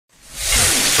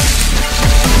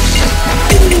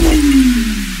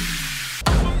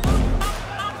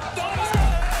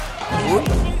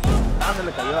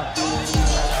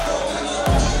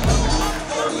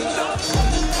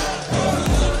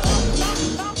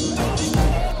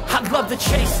the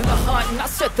chase and the hunt, and I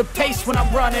set the pace when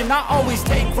I'm running. I always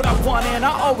take what I want and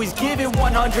I always give it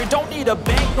 100. Don't need a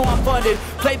bank, no I'm funded.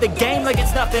 Play the game like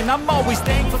it's nothing. I'm always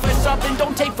thankful for something.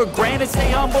 Don't take for granted,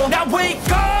 stay humble. Now wake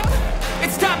up!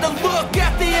 It's time to look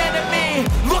at the enemy.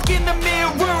 Look in the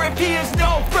mirror if he is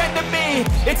no friend to me.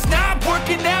 It's not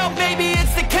working out, maybe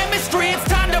it's the chemistry. It's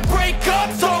time to break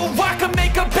up so I can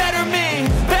make a better me.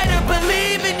 Better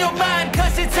believe in your mind,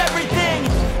 cause it's everything.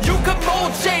 You can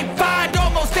mold, shape, find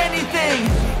almost anything.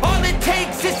 All it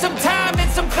takes is some time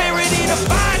and some clarity to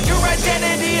find your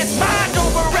identity. It's mind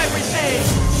over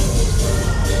everything.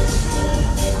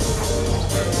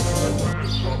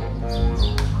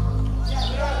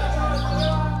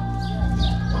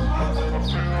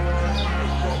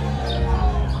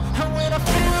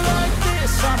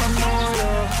 I'm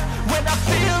immortal. When I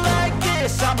feel like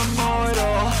this, I'm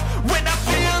immortal. When I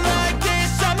feel like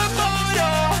this, I'm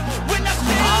immortal. When I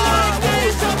feel like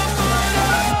this, I'm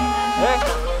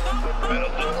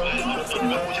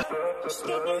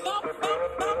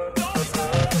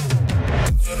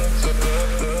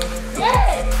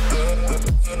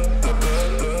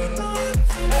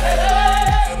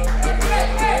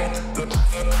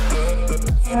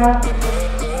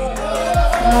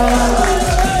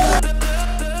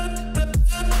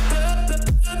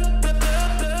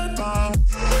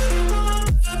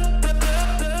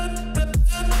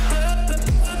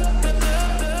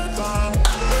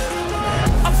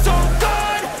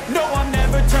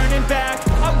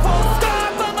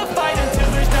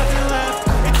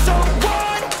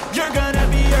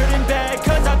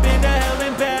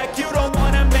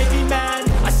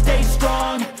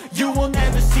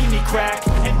crack.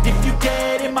 And if you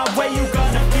get in my way, you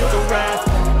gonna feel the wrath.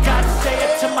 Gotta say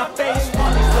it to my face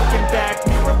while he's looking back.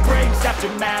 Mirror breaks after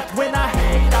math. When I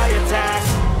hate, I attack.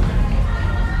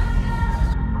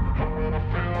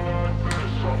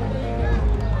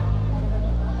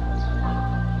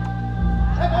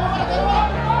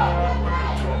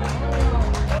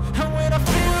 And when I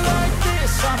feel like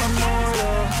this, I'm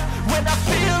immortal. When I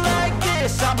feel like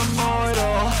this, I'm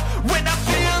immortal. When I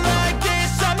feel like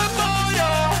this, I'm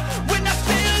immortal. When I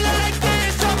feel like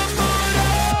this, I'm immortal.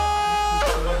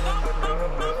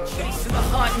 Chasing the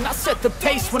hunt and I set the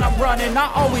pace when I'm running.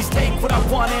 I always take what I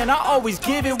want and I always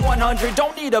give it 100.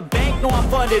 Don't need a bank, no I'm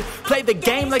funded. Play the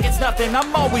game like it's nothing.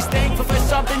 I'm always thankful for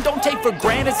something. Don't take for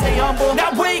granted, stay humble.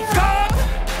 Now wake up!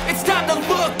 It's time to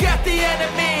look at the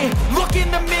enemy. Look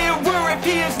in the mirror if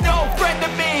he is no friend to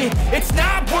me. It's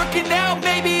not working out,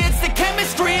 maybe it's the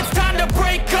chemistry. It's time to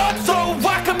break up so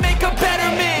I can make a better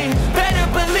me. Better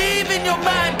believe in your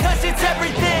mind, cause it's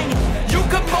everything. You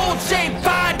can mold, shape,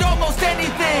 find almost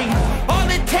anything. All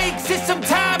it takes is some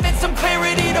time and some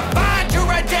clarity to find your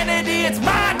identity. It's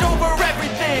mind over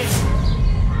everything.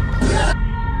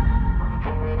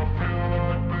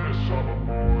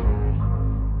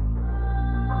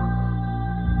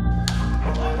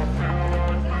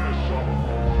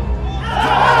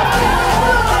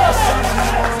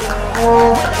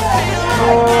 When I feel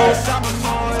like this, I'm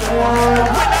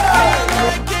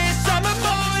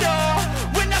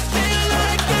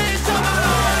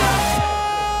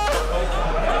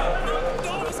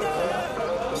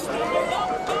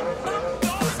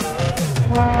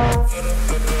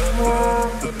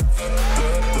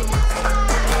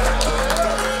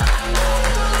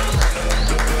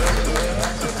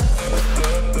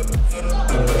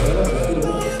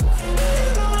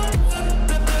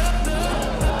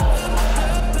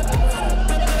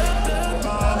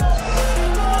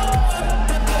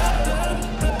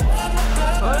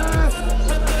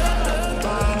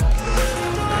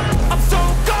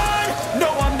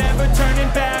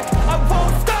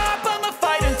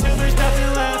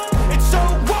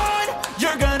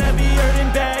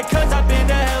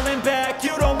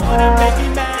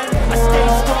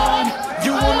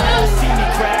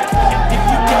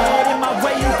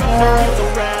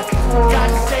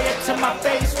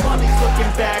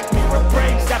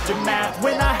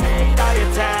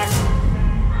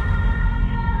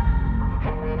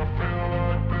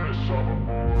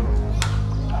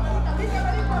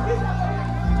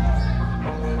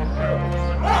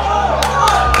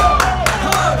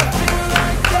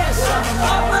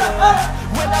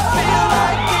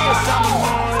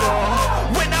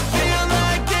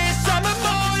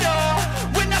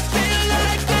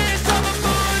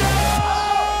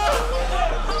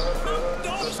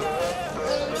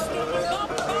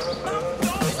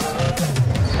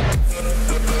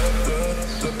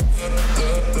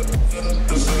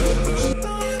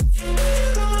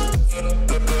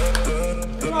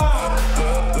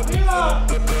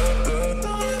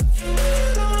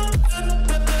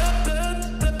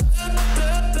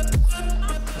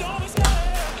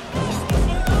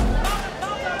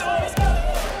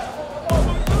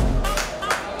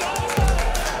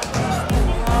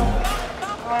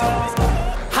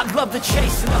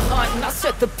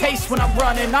pace when I'm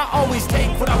running. I always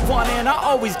take what I want and I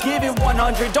always give it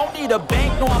 100. Don't need a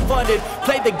bank, no I'm funded.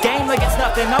 Play the game like it's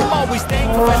nothing. I'm always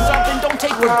thankful for something. Don't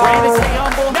take for granted, stay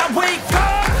humble. Now wake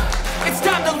up, it's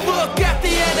time to look at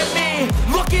the enemy.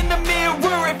 Look in the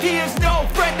mirror if he is no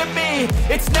friend to me.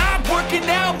 It's not working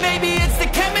out, maybe it's the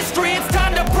chemistry. It's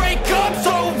time to break up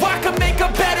so I can make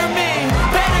a better me.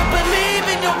 Better believe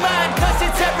in your mind, cause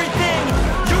it's everything.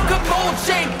 You can mold,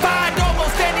 shape, find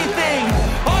almost anything.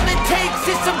 All it takes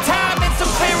is some time and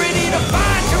some clarity to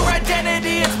find your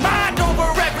identity. It's mind over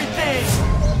everything.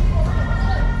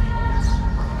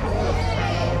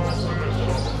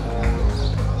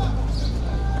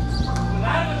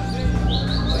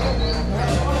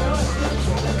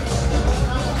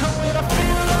 When I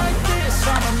feel like this,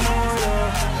 I'm immortal.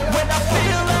 When I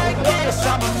feel like this,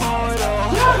 I'm immortal.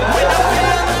 When I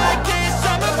feel like this,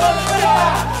 I'm immortal.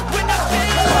 When I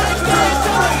feel like this,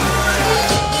 I'm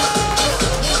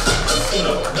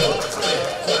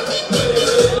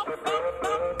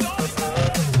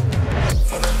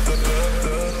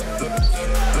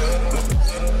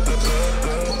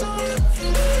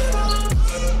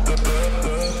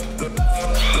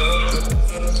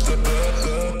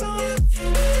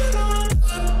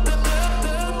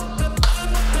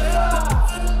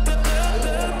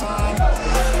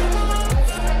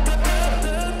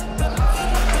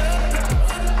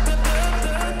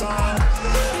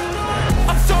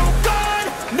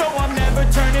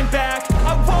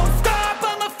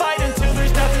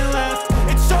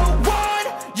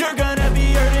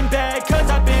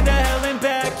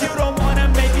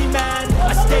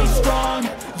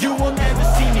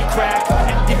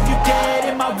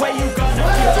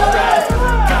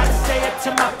to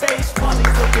my face while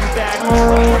he's looking back.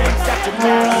 Breaks after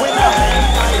that.